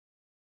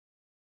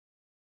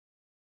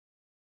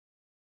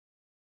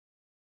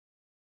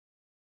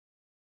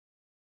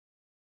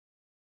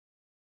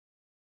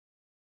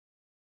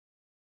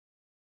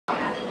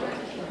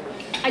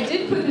I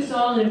did put this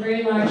all in a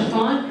very large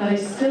font, but I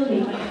still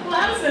need my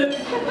glasses.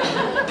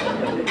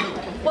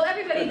 Well,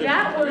 everybody,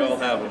 that was... We all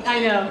have them. I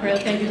know,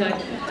 really, thank you,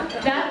 Doug.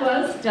 That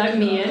was Doug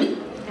Meehan,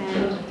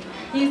 and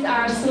he's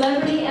our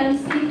celebrity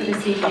MC for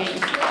this evening.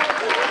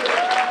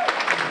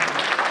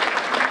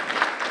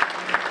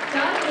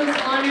 Doug was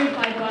honored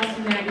by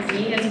Boston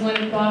Magazine as one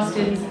of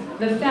Boston's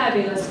The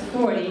Fabulous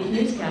 40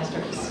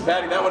 newscasters.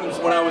 Patty, that one was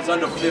when I was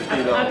under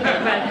 50, though. Okay,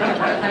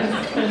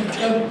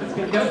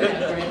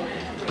 right.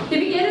 He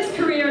began his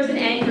career as an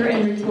anchor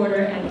and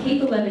reporter at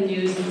Cape 11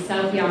 News in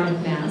South Yarmouth,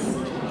 Mass.,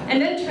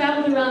 and then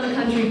traveled around the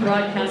country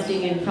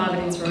broadcasting in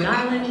Providence, Rhode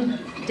Island,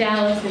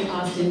 Dallas and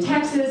Austin,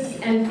 Texas,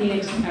 and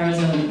Phoenix,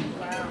 Arizona.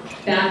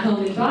 Back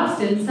home in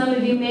Boston, some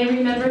of you may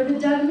remember the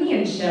Doug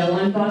Meehan Show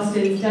on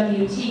Boston's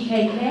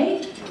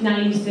WTKK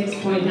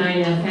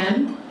 96.9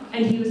 FM,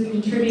 and he was a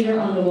contributor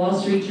on the Wall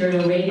Street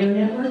Journal radio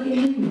network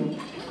in New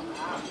York.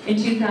 In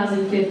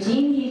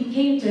 2015, he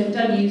came to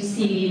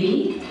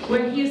WCBB,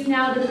 where he is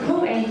now the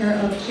co-anchor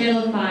of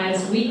Channel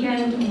 5's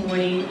weekend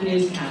morning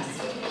newscast.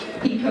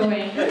 He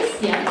co-anchors,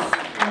 yes,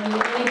 on the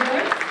early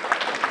birds.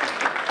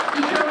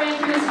 He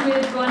co-anchors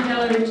with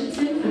Rondella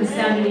Richardson for the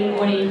Saturday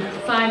morning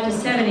 5 to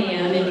 7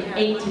 a.m. and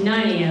 8 to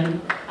 9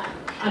 a.m.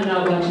 I'm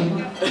not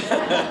watching.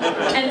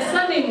 And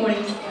Sunday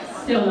mornings,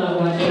 still not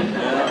watching.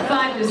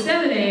 5 to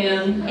 7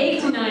 a.m., 8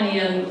 to 9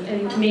 a.m.,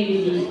 and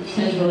maybe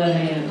 10 to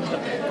 11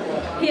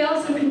 a.m. He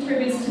also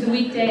contributes to the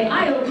weekday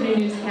eye-opening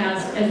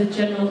newscast as a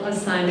general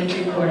assignment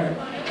reporter.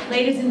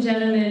 Ladies and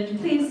gentlemen,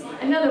 please,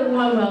 another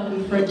warm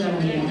welcome for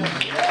Doug Meehan.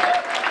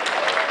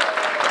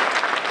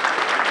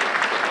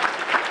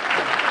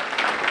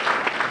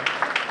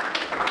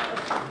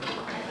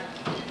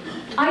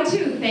 I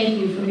too thank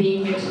you for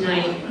being here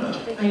tonight.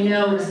 I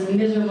know it was a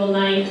miserable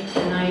night,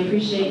 and I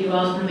appreciate you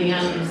all coming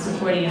out and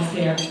supporting us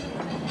here.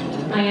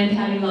 I am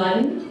Patty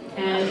Lawden,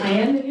 and I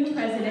am the new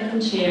president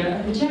and chair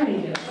of the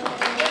Charity Guild.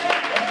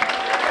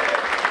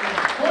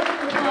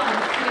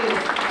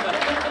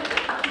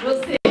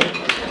 We'll see.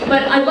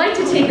 But I'd like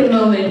to take a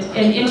moment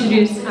and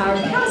introduce our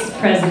past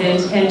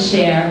president and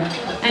chair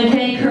and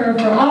thank her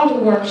for all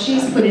the work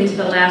she's put into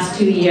the last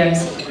 2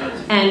 years,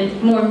 and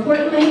more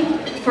importantly,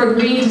 for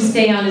agreeing to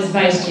stay on as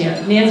vice chair.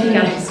 Nancy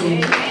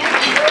Gutherson.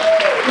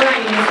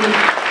 Right, Nancy.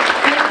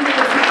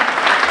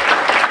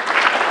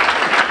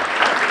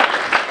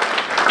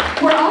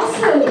 We're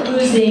also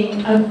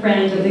losing a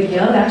friend of the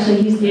Guild.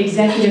 Actually, he's the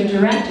executive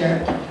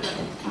director.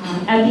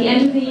 At the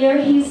end of the year,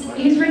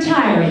 he's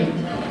retiring.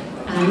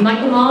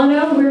 Michael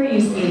Molyneux, where are you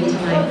seated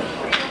tonight?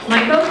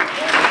 Michael? Oh,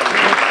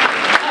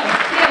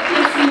 yeah,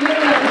 can't see you. What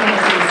about the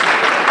houses?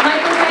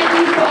 Michael, thank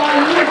you for all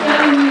you have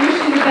done, and we wish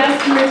you the best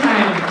in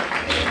retirement.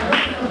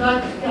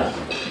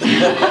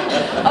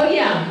 Oh,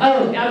 yeah.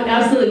 Oh,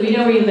 absolutely. We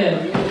know where you live.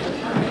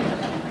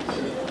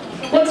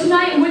 Well,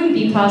 tonight wouldn't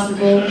be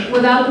possible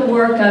without the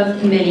work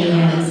of many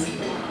hands.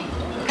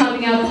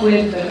 Coming up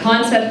with the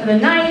concept for the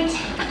night,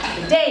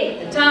 the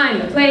date, the time,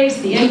 the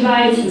place, the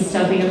invites, the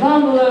stuffing of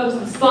envelopes,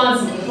 the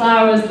sponsors, the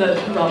flowers,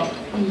 well,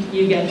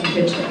 you get the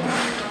picture.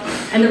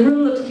 And the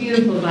room looks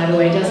beautiful, by the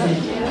way, doesn't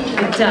it?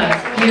 It does.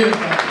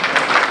 Beautiful.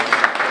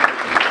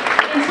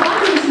 In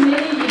talking to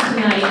many of you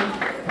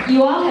tonight,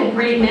 you all had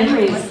great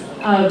memories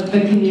of the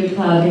Canoe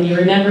Club, and you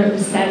remember the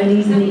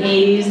 70s and the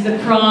 80s, the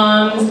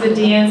proms, the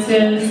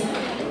dances,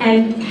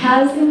 and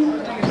hasn't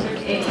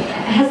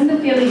the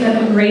family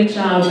done a great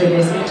job with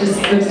this? It just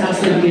looks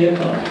absolutely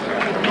beautiful.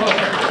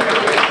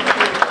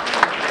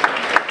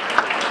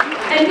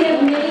 And we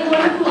have many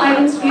wonderful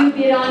items for you to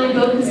bid on in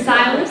both the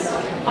silent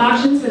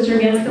auctions, which are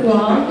against the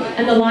wall,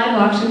 and the live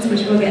auctions,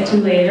 which we'll get to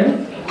later.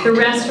 The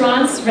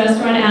restaurants,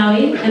 Restaurant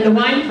Alley, and the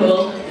wine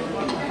pool.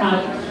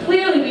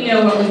 Clearly we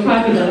know what was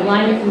popular. The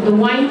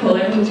wine pool,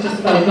 everything was just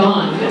about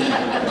gone.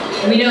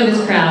 We know this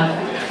crowd.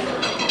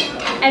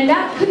 And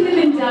that couldn't have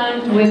been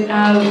done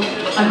without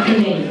a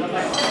committee.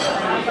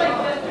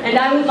 And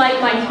I would like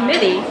my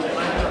committee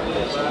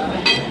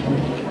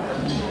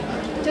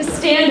to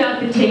stand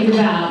up and take a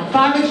bow.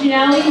 Barbara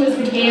Gianelli was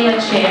the Gala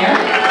chair.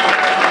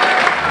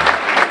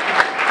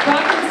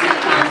 Rockland City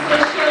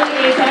Councilor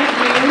Shirley Azak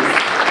Hughes,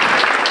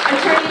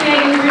 Attorney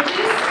Megan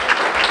Bridges,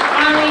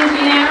 Arlene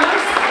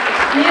Gianaros,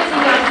 Nancy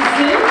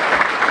Gutherson,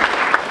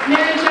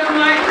 Mary Jo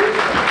Martin,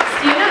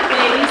 stand up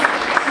ladies,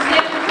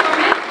 Suzanne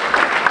McCormick,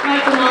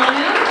 Michael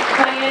Molyneux,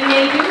 Diane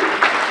Nadu,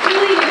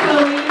 Julie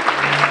Nicoli,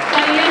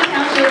 Diane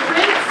Township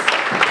Prince,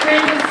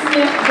 Brenda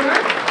Smith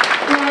Burke,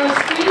 Laura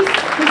Street,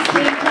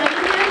 Christine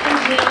Cunningham, and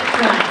Janet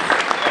Price.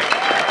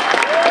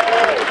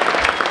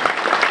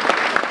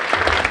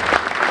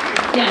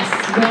 Yes,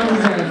 well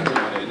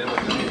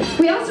deserved.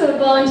 We also have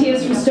volunteers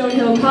from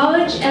Stonehill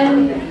College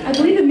and I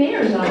believe the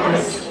mayor's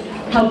office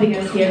helping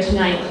us here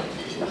tonight.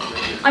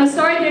 I'm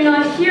sorry they're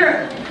not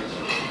here.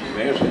 The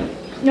mayor's here.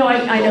 No,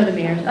 I know the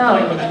mayor. Oh,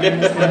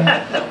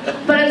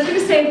 but I was going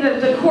to say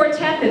the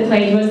quartet that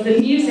played was the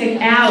Music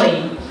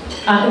Alley.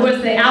 It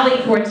was the Alley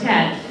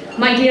Quartet.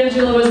 Mike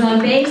D'Angelo was on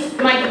bass.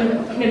 Mike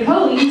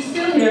Nicoli, he's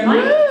still here.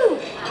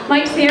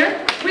 Mike's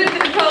here with the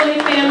Nicoli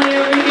family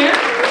over here.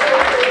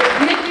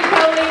 Nick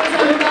Nicoli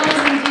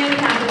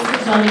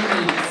on the keys.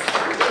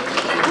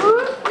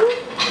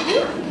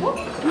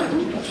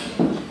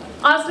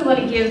 I also want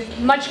to give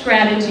much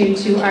gratitude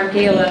to our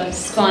gala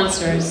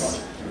sponsors.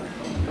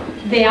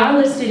 They are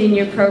listed in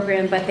your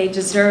program, but they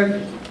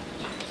deserve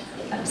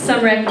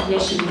some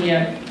recognition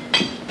here.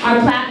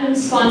 Our platinum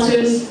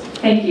sponsors,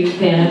 thank you,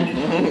 Dana.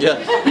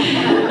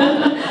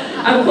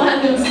 Our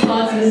platinum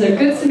sponsors are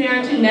Good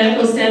Samaritan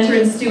Medical Center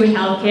and Stewart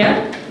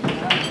Healthcare.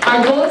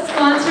 Our gold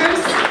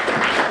sponsors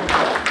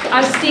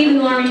are Steve and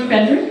Laurie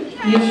Frederick,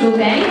 Mutual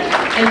Bank,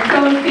 and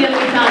Cohen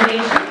Family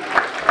Foundation.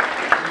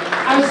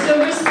 Our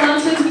silver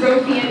sponsors,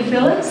 Brophy and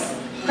Phillips,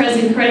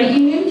 Crescent Credit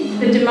Union,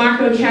 the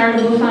DeMarco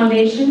Charitable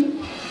Foundation,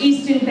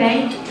 Eastern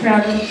Bank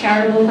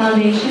Charitable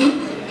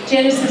Foundation,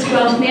 Genesis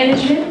Wealth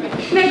Management,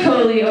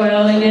 Macaulay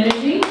Oil and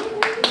Energy,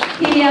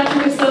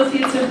 Pediatric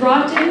Associates of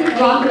Brockton,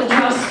 Rockland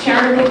Trust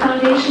Charitable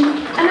Foundation,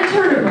 and the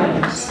Turner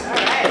Brothers.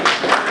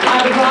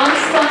 Our bronze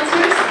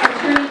sponsors,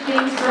 Attorney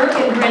James Burke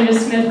and Brenda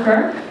Smith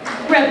Burke,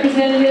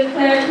 Representative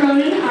Claire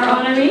Cronin, our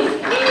honoree,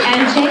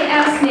 and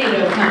J.S.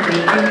 NATO Company,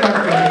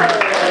 Incorporated.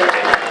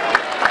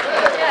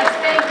 Yes,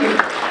 thank you.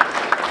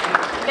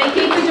 They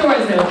keep the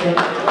doors open.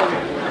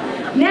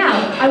 Now,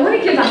 I want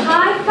to give a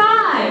high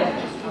five.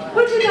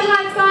 Who did the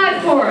high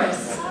five for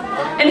us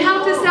and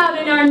helped us out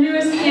in our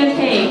newest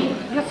campaign?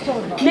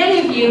 Many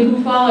of you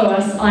who follow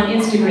us on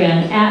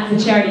Instagram at the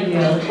Charity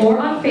Guild or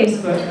on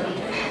Facebook,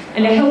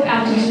 and I hope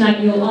after tonight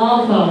you'll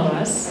all follow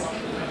us,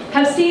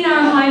 have seen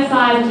our High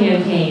Five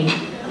campaign,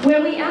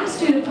 where we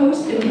asked you to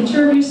post a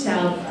picture of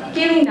yourself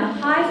giving the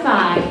high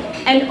five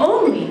and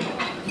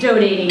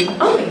donating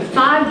only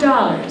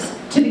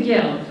 $5 to the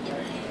Guild.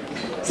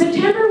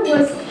 September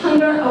was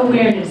Hunger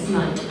Awareness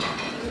Month.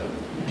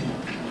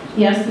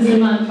 Yes, this is a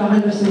month for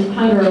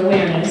hunger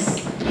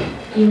awareness,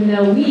 even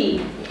though we,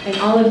 and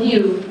all of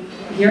you,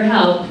 with your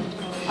help,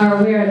 are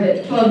aware of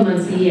it 12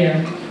 months a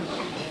year.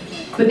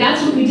 But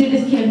that's what we did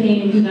this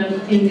campaign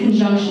in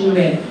conjunction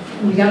with.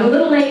 We got a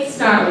little late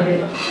start with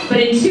it, but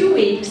in 2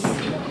 weeks,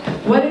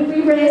 what did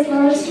we raise,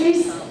 Laura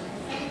Streese?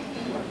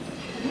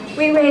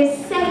 We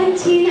raised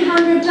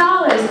 $1,700.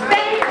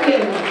 Thank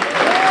you! A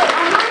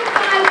high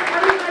five to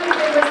everybody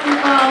that was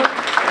involved.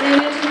 And I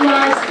mentioned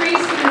Laura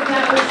Streese because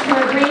that was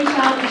her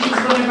brainchild and she's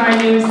one of our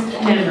newest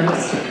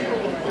members.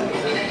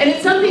 And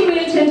it's something we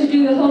intend to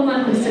do the whole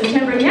month of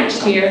September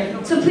next year,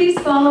 so please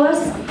follow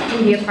us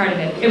and be a part of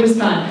it. It was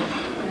fun.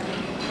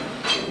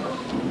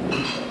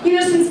 You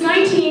know, since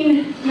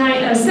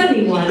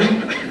 1971,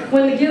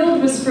 when the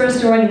Guild was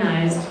first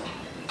organized,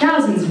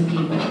 thousands of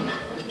people,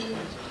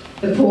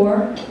 the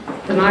poor,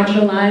 the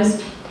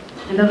marginalized,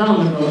 and the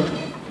vulnerable,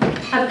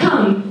 have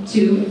come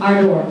to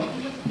our door.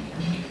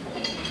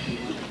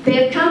 They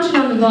have counted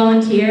on the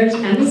volunteers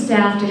and the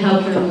staff to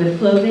help them with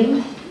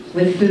clothing,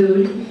 with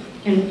food,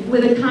 and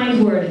with a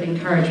kind word of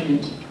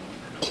encouragement.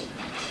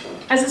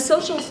 As a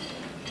social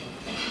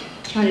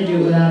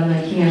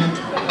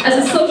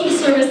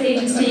service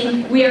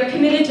agency, we are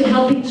committed to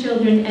helping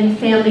children and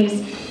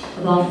families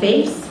of all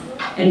faiths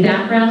and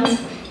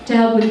backgrounds to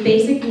help with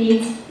basic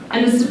needs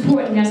and the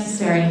support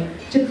necessary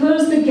to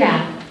close the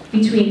gap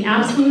between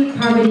absolute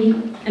poverty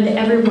and the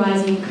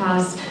ever-rising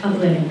cost of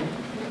living.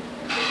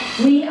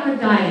 We are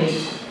guided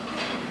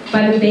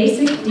by the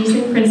basic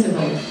decent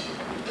principle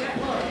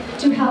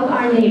to help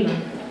our neighbor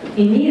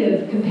in need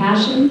of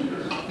compassion,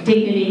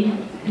 dignity,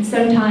 and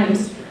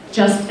sometimes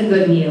just a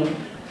good meal.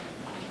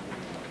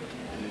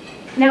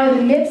 Now, in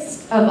the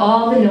midst of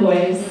all the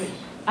noise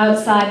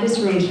outside this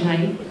room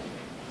tonight,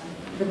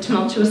 the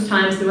tumultuous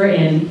times that we're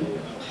in,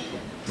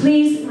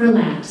 please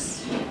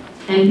relax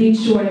and be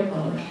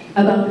joyful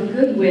about the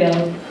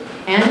goodwill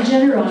and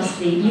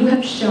generosity you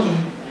have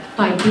shown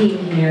by being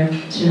here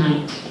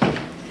tonight.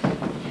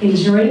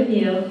 Enjoy the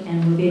meal,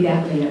 and we'll be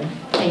back later.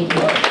 Thank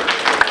you.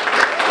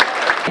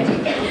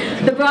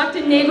 The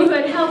Brockton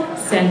Neighborhood Health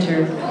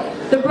Center,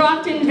 the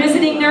Brockton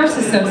Visiting Nurse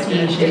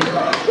Association,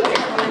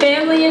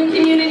 Family and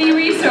Community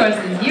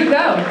Resources, you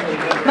go.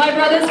 My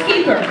Brother's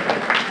Keeper,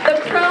 the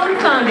Crone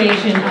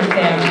Foundation up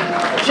there,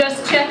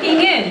 Just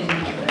Checking In,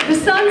 the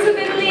Sons of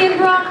Italy in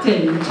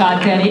Brockton,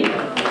 Todd Petty.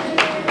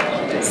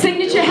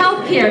 Signature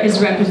Healthcare is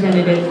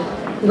represented,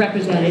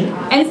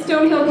 and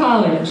Stonehill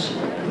College.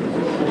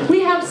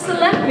 We have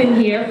selectmen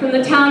here from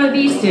the town of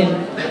Easton.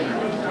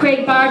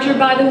 Craig Barger,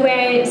 by the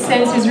way,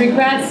 sends his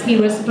regrets. He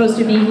was supposed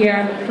to be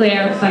here,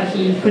 Claire, but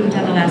he couldn't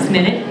at the last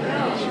minute.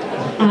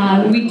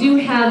 We do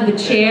have the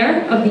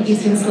chair of the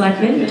Easton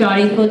Selectmen,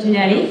 Dottie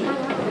Fulgenetti,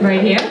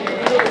 right here.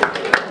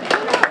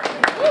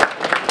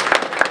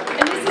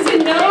 And this is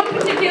in no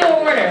particular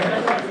order.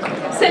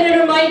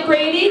 Senator Mike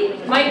Grady.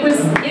 Mike is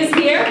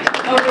here,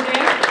 over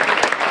there.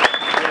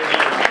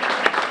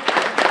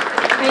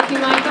 Thank you,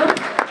 Michael.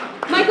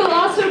 Michael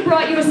also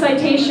brought you a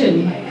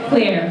citation,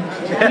 Claire,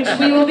 which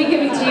we will be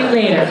giving to you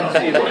later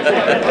for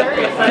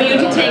you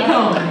to take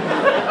home.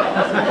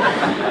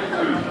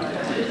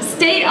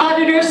 State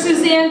Auditor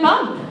Suzanne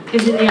Bump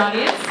is in the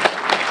audience.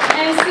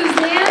 And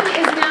Suzanne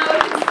is now a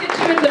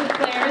constituent of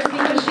Claire's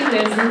because she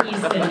lives in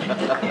Easton.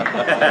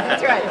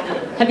 That's right.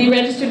 Have you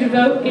registered to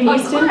vote in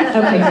Easton?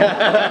 Okay.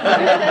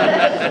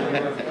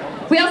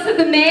 We also have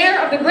the mayor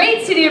of the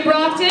great city of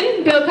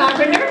Brockton, Bill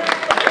Carpenter,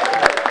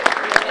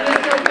 and his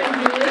girlfriend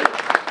Julie.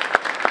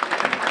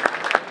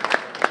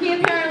 He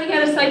apparently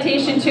had a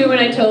citation too,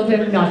 and I told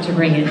him not to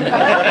bring it. We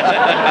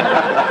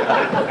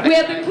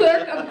have the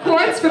clerk of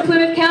courts for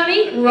Plymouth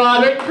County,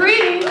 Robert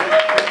Creedy,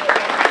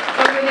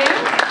 over there.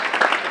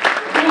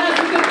 He has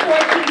the good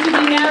fortune to be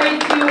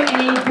married to a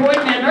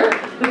board member,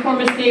 the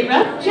former state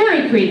rep,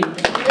 Jerry Creedy.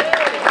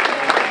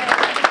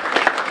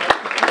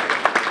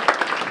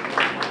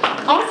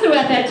 Also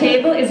at that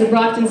table is a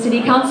Brockton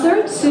City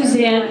Councilor,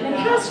 Suzanne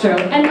Castro,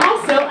 and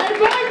also a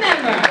board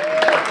member.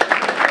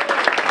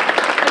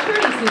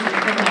 Attorney Susan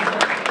Castro.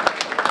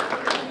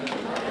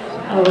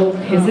 Oh,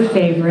 here's a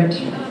favorite.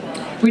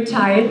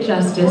 Retired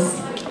Justice,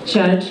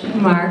 Judge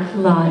Mark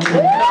Lodge.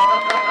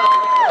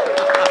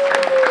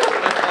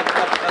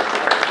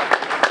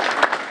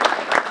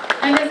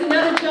 And there's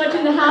another judge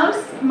in the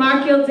house,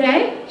 Mark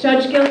Gilday,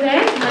 Judge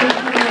Gilday.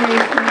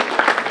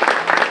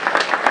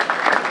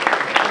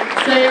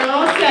 So you're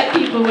all set,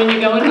 people, when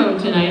you're going home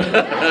tonight.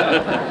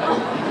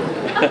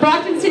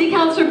 Brockton City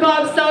Councilor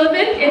Bob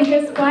Sullivan and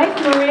his wife,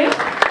 Maria.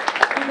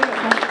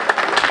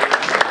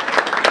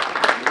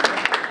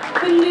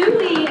 The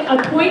newly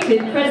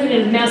appointed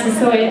president of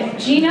Massasoit,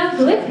 Gina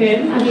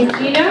Glickman. I mean,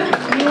 Gina,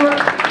 you were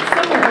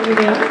somewhere over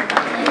there.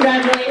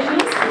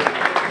 Congratulations.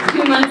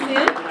 2 months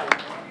in.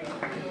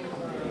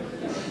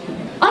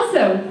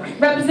 Also,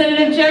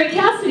 Representative Jerry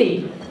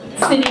Cassidy,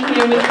 sitting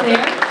here with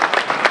Claire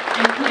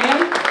and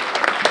Claire.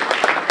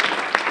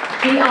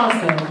 He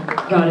also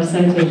got a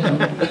citation,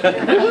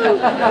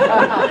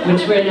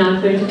 which we're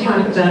not going to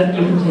talk about.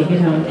 You can take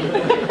it home.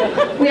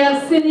 We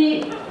have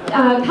City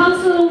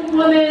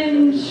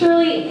Councilwoman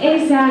Shirley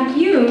Azak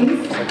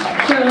Younes.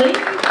 Shirley.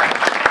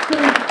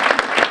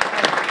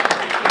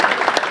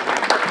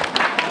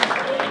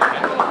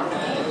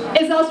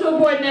 Is also a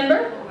board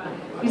member.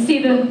 You see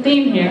the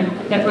theme here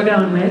that we're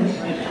going with.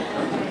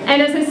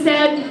 And as I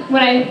said,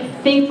 when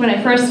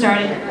I first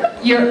started,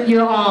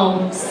 you're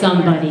all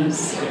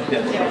somebodies.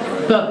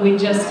 But we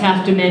just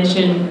have to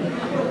mention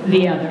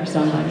the other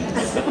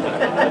somebodies.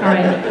 All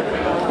right.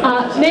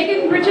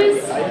 Megan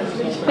Bridges?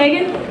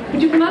 Megan,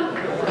 would you come up?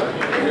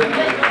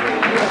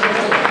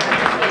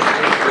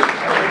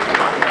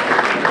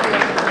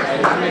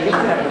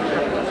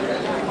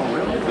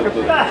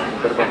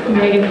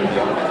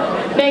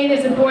 Megan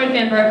is a board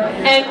member,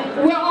 and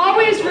we're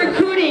always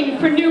recruiting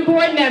for new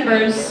board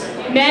members,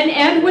 men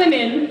and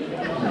women,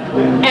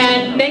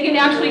 and Megan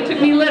actually took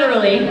me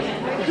literally.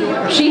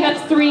 She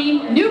has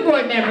 3 new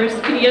board members.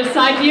 Can you get a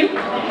side view? 3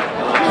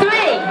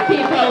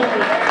 people.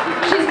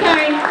 She's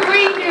carrying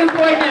 3 new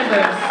board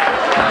members.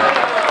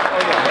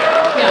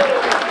 Yeah.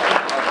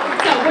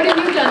 So, what have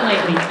you done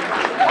lately?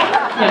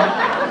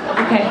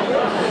 Yeah. Okay.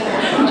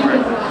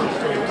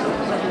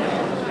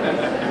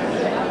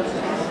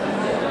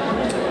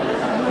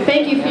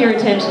 Thank you for your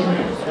attention.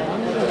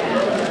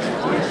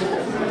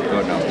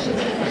 Oh no.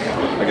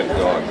 I got the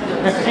dog.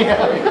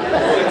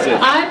 That's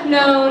it. I've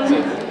known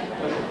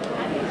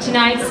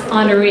tonight's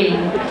honoree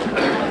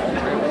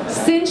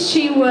since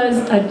she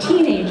was a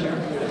teenager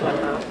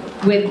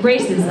with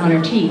braces on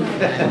her teeth.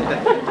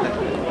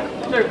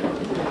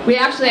 We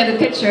actually have a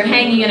picture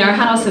hanging in our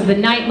house of the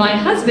night my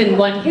husband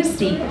won his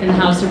seat in the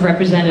House of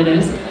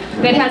Representatives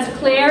that has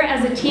Claire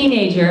as a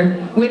teenager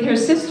with her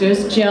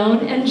sisters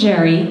Joan and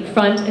Jerry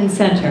front and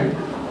center.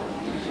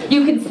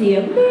 You can see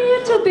a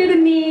little bit of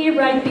me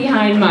right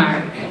behind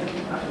Mark.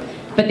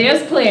 But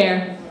there's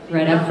Claire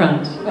right up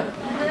front.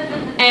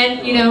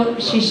 And, you know,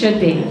 she should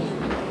be.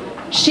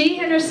 She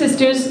and her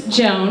sisters,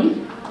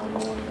 Joan.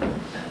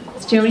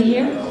 Is Joni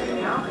here?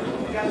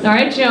 All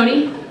right,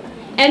 Joni.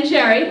 And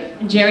Jerry.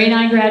 And Jerry and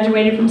I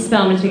graduated from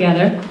Spelman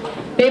together.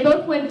 They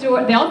both went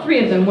all 3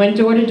 of them went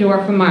door to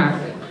door for Mark.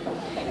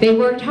 They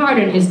worked hard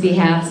on his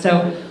behalf,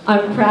 so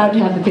I'm proud to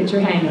have the picture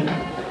hanging.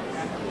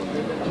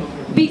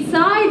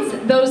 Besides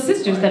those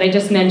sisters that I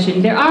just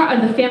mentioned, there are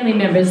other family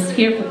members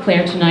here for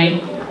Claire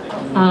tonight.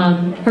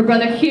 Her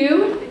brother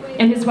Hugh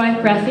and his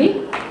wife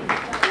Breathy,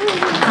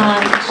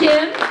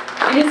 Jim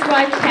and his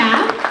wife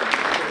Kat,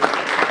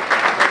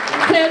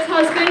 Claire's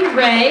husband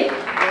Ray,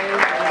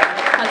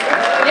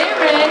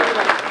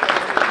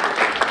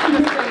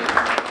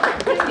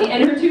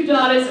 and her 2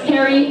 daughters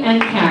Carrie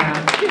and Kara.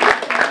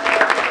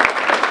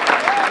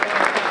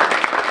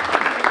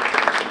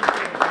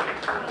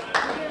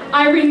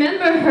 I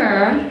remember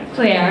her,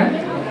 Claire,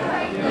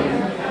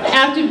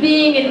 after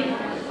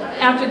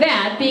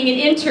that, being an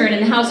intern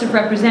in the House of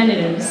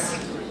Representatives,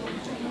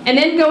 and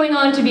then going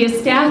on to be a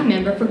staff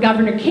member for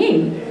Governor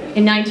King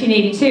in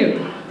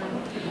 1982.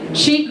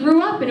 She grew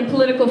up in a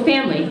political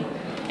family,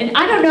 and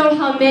I don't know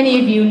how many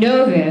of you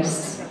know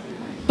this,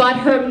 but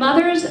her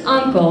mother's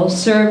uncle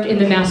served in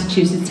the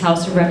Massachusetts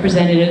House of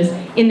Representatives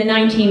in the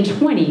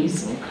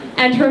 1920s,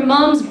 and her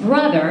mom's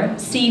brother,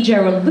 C.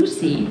 Gerald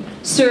Lucy,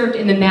 served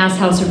in the Mass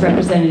House of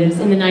Representatives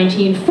in the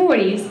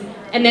 1940s,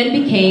 and then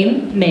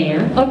became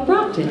mayor of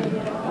Brockton.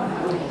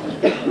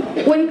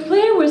 When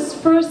Claire was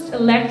first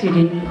elected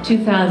in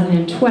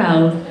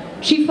 2012,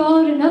 she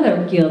followed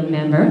another Guild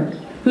member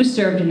who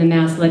served in the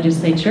Mass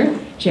legislature,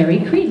 Jerry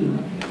Creedon.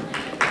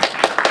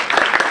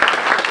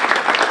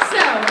 So,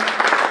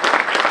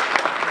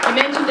 I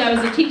mentioned I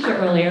was a teacher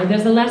earlier.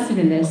 There's a lesson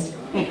in this.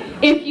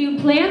 If you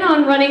plan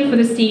on running for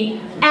the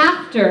seat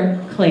after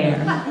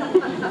Claire,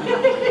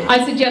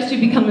 I suggest you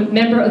become a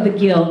member of the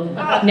Guild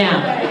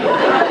now.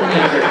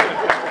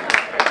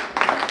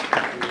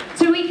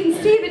 So we can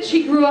see that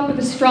she grew up with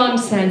a strong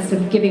sense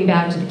of giving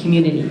back to the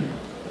community.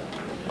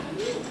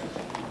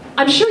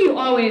 I'm sure you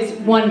always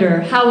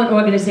wonder how an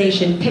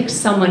organization picks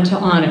someone to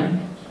honor,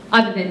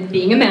 other than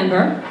being a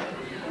member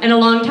and a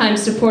longtime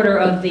supporter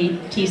of the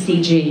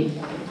TCG.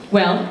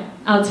 Well,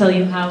 I'll tell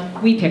you how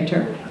we picked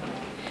her.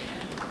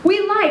 We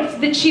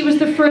liked that she was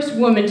the first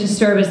woman to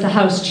serve as the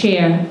House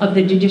Chair of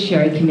the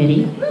Judiciary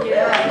Committee.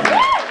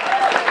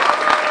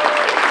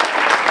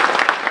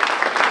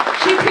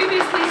 She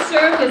previously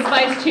served as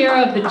Vice Chair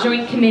of the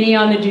Joint Committee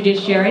on the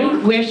Judiciary,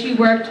 where she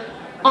worked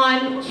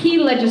on key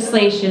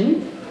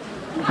legislation,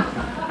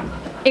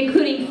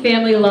 including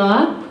family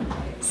law,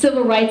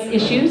 civil rights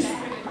issues,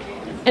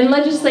 and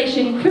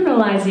legislation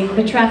criminalizing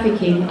the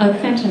trafficking of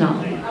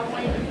fentanyl.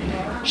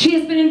 She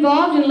has been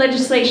involved in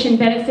legislation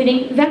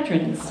benefiting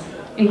veterans,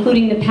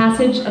 including the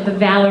passage of the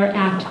Valor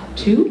Act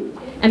II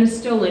and the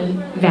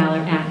Stolen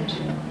Valor Act.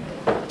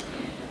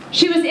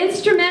 She was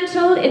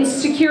instrumental in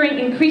securing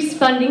increased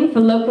funding for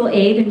local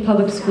aid in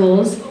public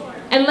schools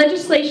and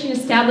legislation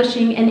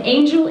establishing an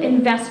angel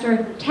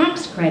investor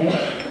tax credit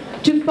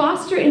to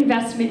foster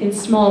investment in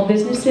small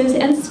businesses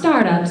and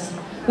startups,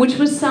 which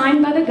was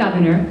signed by the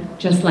governor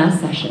just last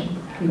session.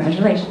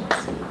 Congratulations.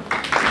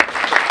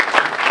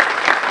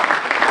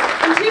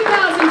 In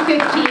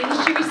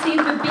 2015, she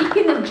received the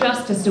Beacon of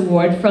Justice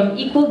Award from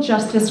Equal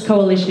Justice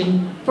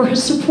Coalition for her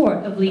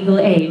support of legal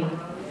aid.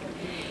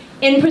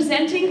 In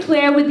presenting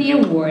Claire with the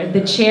award,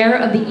 the chair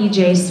of the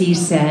EJC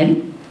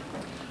said,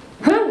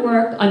 "Her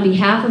work on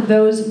behalf of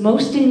those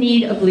most in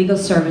need of legal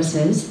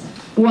services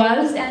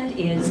was and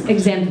is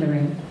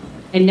exemplary.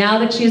 And now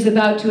that she is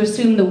about to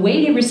assume the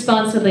weighty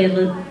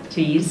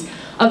responsibilities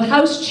of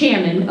House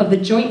Chairman of the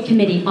Joint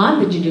Committee on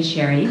the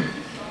Judiciary,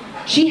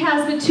 she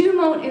has the two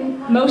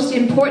most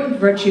important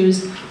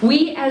virtues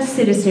we as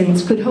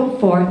citizens could hope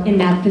for in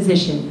that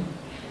position: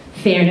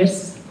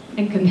 fairness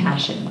and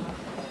compassion."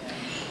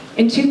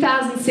 In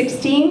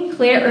 2016,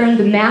 Claire earned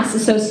the Mass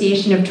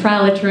Association of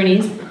Trial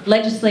Attorneys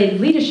Legislative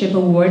Leadership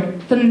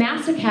Award from the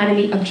Mass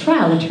Academy of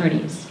Trial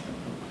Attorneys.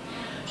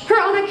 Her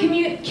other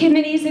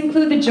committees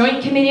include the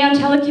Joint Committee on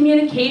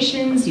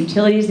Telecommunications,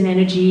 Utilities and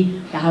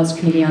Energy, the House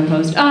Committee on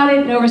Post-Audit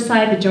and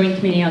Oversight, the Joint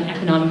Committee on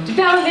Economic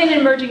Development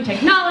and Emerging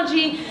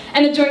Technology,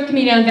 and the Joint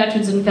Committee on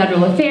Veterans and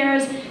Federal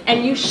Affairs.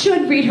 And you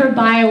should read her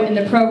bio in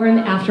the program.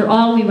 After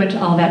all, we went to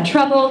all that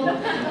trouble.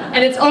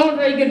 And it's all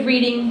very good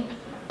reading,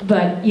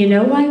 but you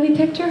know why we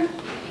picked her?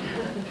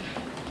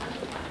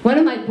 One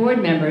of my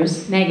board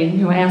members, Megan,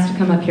 who I asked to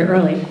come up here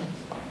early,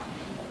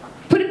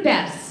 put it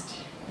best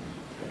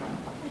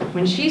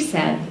when she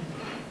said,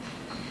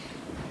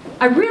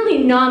 "I really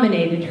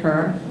nominated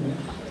her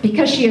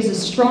because she is a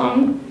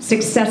strong,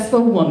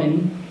 successful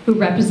woman who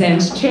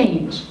represents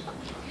change.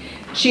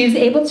 She is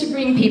able to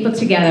bring people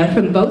together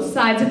from both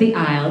sides of the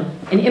aisle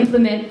and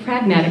implement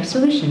pragmatic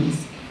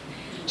solutions.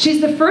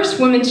 She's the first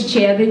woman to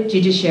chair the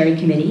Judiciary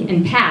Committee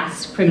and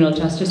pass criminal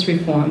justice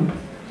reform.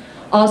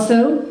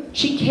 Also,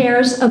 she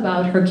cares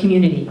about her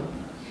community.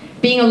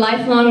 Being a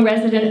lifelong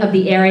resident of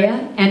the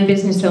area and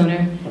business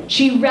owner,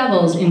 she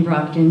revels in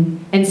Brockton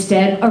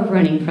instead of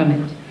running from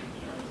it."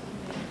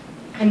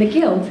 And the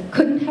Guild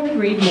couldn't have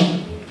agreed more.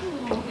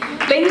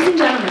 Ladies and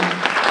gentlemen,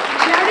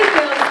 Charity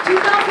Guild's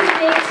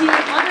 2018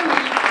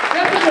 honoree,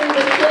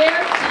 Representative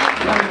Claire T.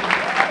 Cronin.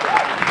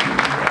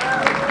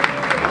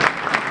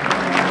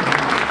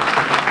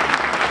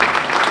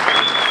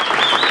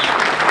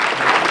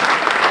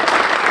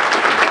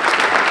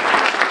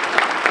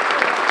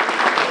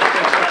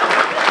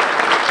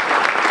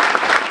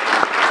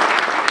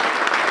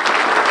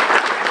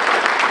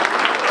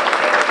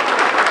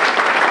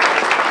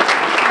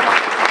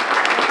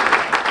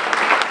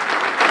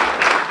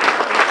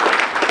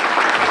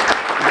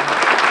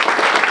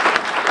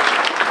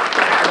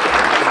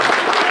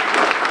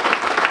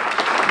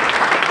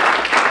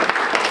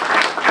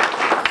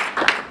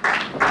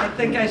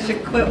 I think I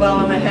should quit while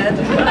I'm ahead.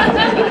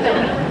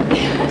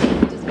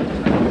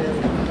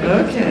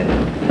 Okay.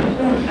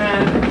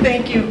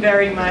 Thank you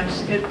very much.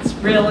 It's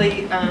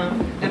really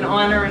an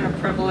honor and a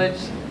privilege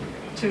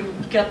to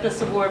get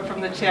this award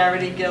from the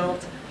Charity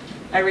Guild.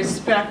 I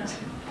respect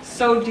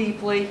so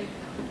deeply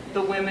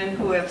the women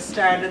who have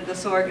started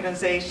this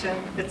organization.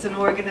 It's an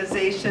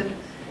organization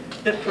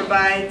that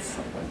provides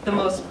the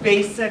most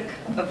basic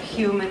of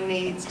human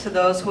needs to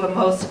those who are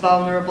most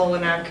vulnerable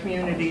in our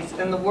communities.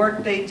 And the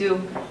work they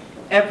do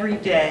every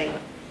day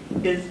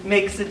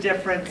makes a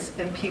difference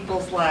in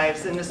people's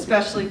lives, and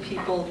especially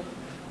people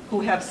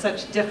who have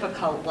such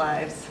difficult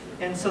lives.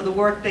 And so the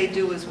work they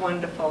do is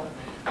wonderful.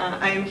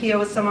 I am here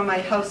with some of my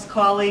House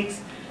colleagues.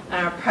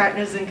 our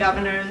partners in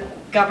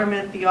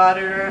government, the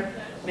auditor,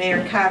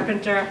 Mayor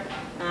Carpenter,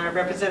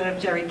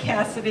 Representative Jerry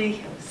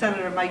Cassidy,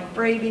 Senator Mike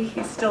Brady,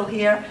 he's still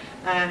here,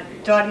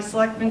 Dottie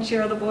Selectman,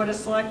 Chair of the Board of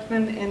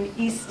Selectmen in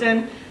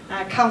Easton,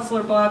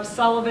 Councilor Bob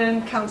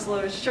Sullivan,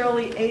 Councilor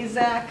Shirley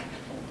Azak.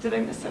 Did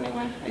I miss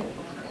anyone?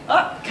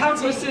 Oh,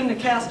 Councilor Sue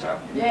Nicastro.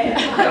 Yeah.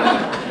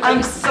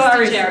 I'm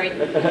sorry. Sister Jerry.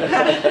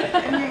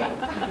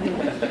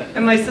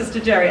 And my sister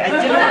Jerry. I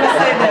didn't want to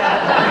say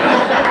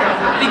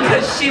that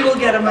because she will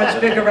get a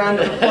much bigger round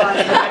of applause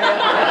than I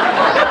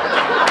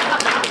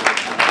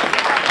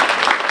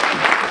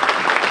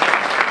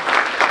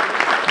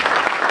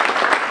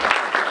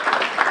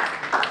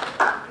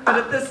am. But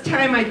at this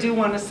time, I do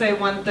want to say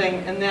one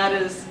thing, and that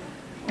is,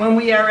 when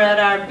we are at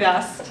our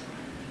best,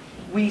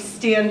 we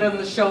stand on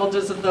the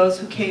shoulders of those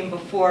who came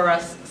before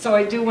us. So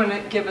I do want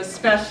to give a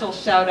special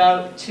shout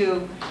out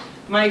to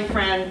my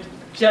friend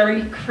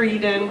Jerry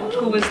Creedon,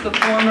 who was the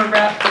former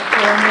rep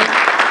before me.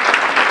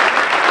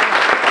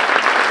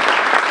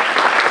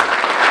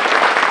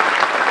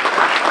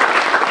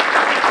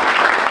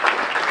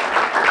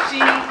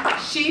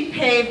 She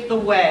paved the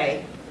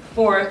way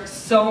for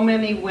so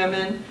many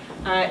women.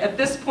 At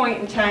this point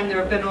in time, there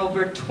have been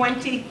over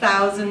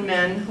 20,000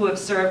 men who have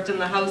served in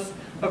the House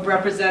of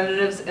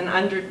Representatives, and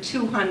under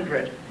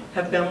 200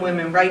 have been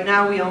women. Right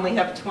now, we only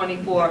have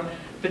 24,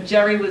 but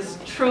Jerry was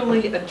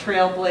truly a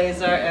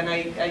trailblazer, and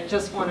I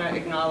just want to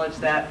acknowledge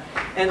that.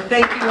 And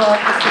thank you all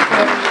for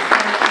supporting this.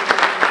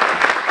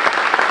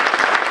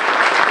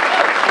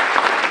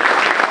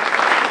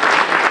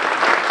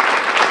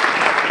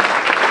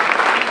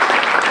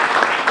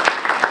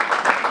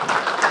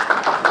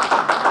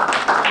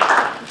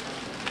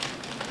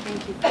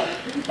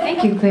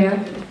 Thank you,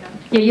 Claire.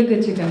 Yeah, you're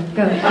good to go.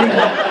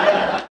 Go.